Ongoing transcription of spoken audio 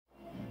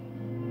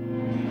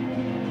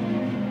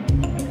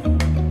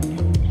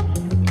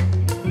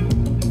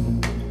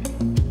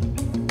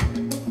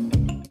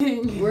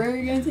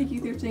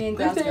thrifting in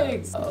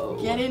Glasgow.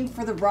 Oh. Get in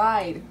for the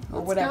ride, or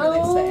Let's whatever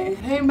go. they say.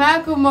 Hey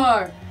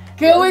Macklemore,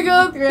 can we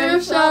go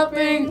thrift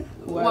shopping?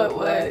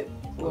 What?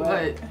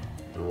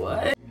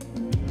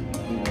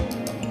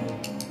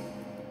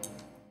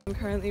 I'm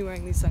currently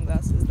wearing these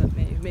sunglasses that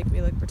may make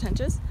me look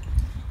pretentious,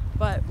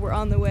 but we're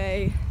on the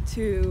way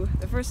to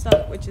the first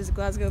stop, which is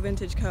Glasgow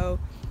Vintage Co.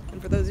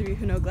 And for those of you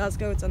who know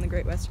Glasgow, it's on the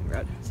Great Western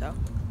Road. So,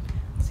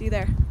 see you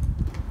there.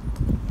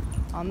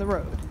 On the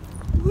road.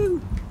 Woo!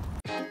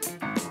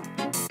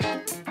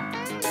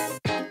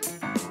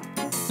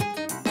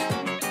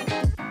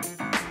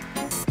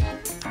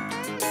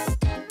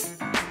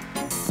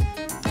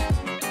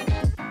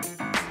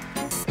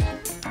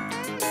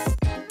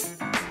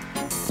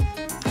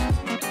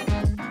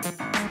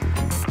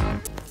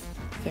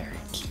 Very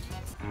cute.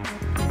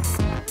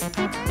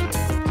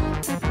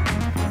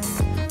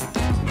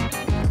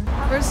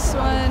 First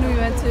one we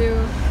went to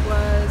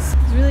was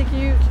really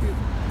cute,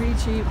 pretty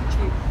cheap,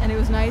 and it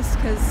was nice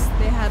because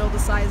they had all the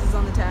sizes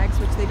on the tags,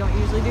 which they don't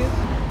usually do.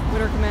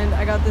 Would recommend.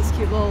 I got this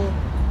cute little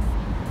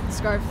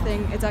scarf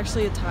thing. It's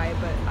actually a tie,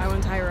 but I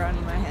want to tie around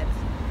in my head.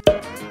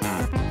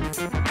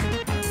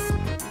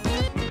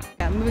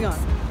 Yeah, moving on.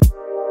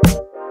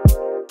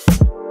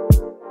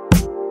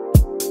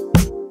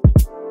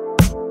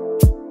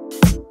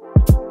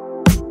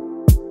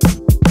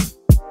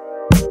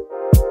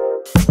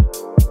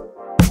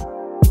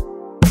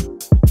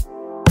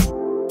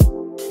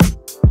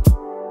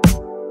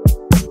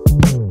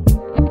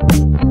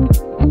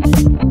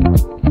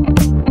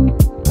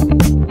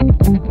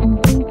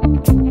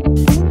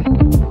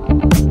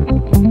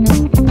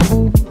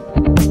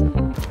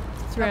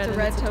 The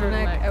red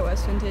turtleneck at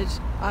West Vintage.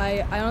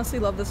 I honestly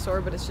love the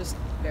store, but it's just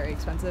very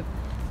expensive.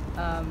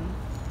 A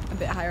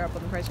bit higher up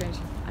on the price range.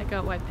 I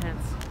got white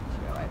pants.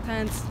 She got white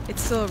pants.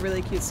 It's still a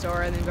really cute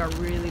store, and they've got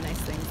really nice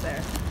things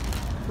there.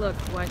 Look,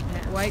 white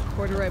pants. White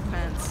corduroy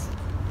pants.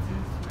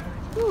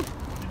 Woo.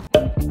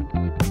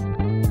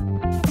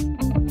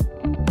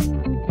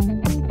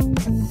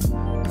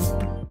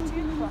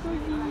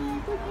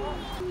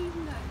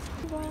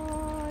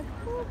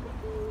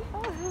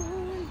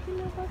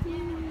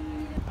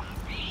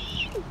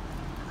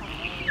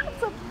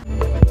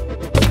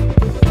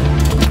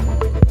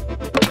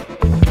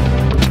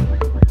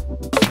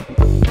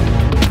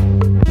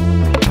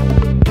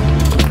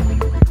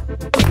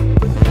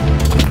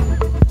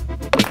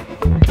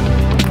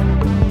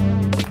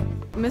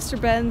 Mr.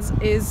 Benz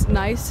is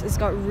nice. It's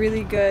got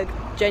really good,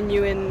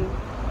 genuine,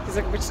 it's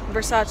like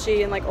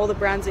Versace and like all the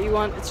brands that you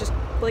want. It's just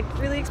like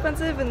really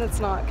expensive, and that's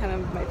not kind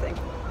of my thing.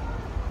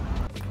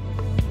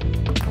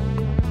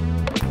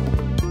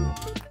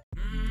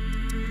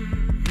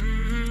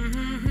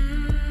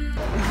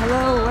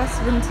 Hello,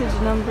 West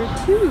Vintage number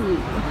 2.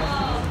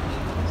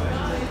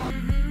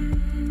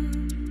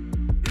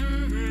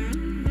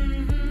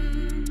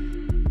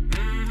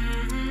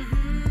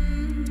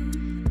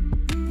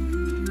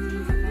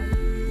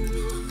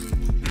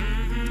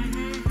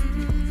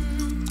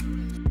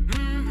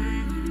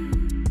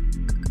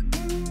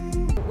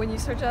 When you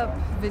search up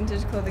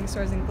vintage clothing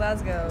stores in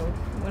Glasgow,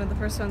 one of the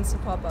first ones to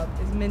pop up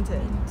is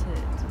Minted.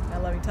 Now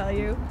let me tell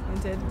you,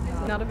 Minted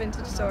is not a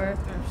vintage store,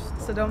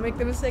 so don't make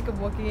the mistake of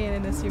walking in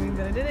and assuming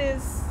that it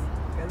is,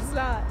 because it's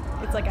not.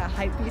 It's like a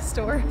hypebeast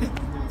store.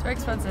 It's very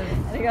expensive.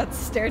 And it got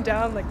stared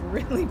down like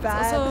really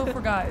bad. It's also for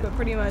guys. But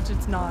pretty much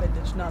it's not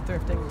vintage, not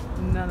thrifting,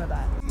 none of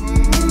that.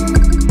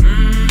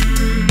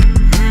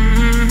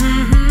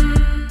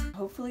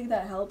 Hopefully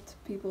that helped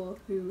people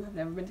who have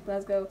never been to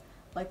Glasgow,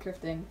 like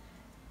thrifting,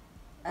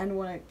 and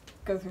want to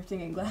go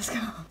thrifting in Glasgow.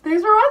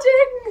 Thanks for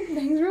watching!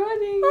 Thanks for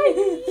watching!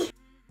 Bye!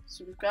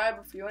 Subscribe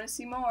if you want to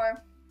see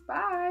more.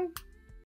 Bye!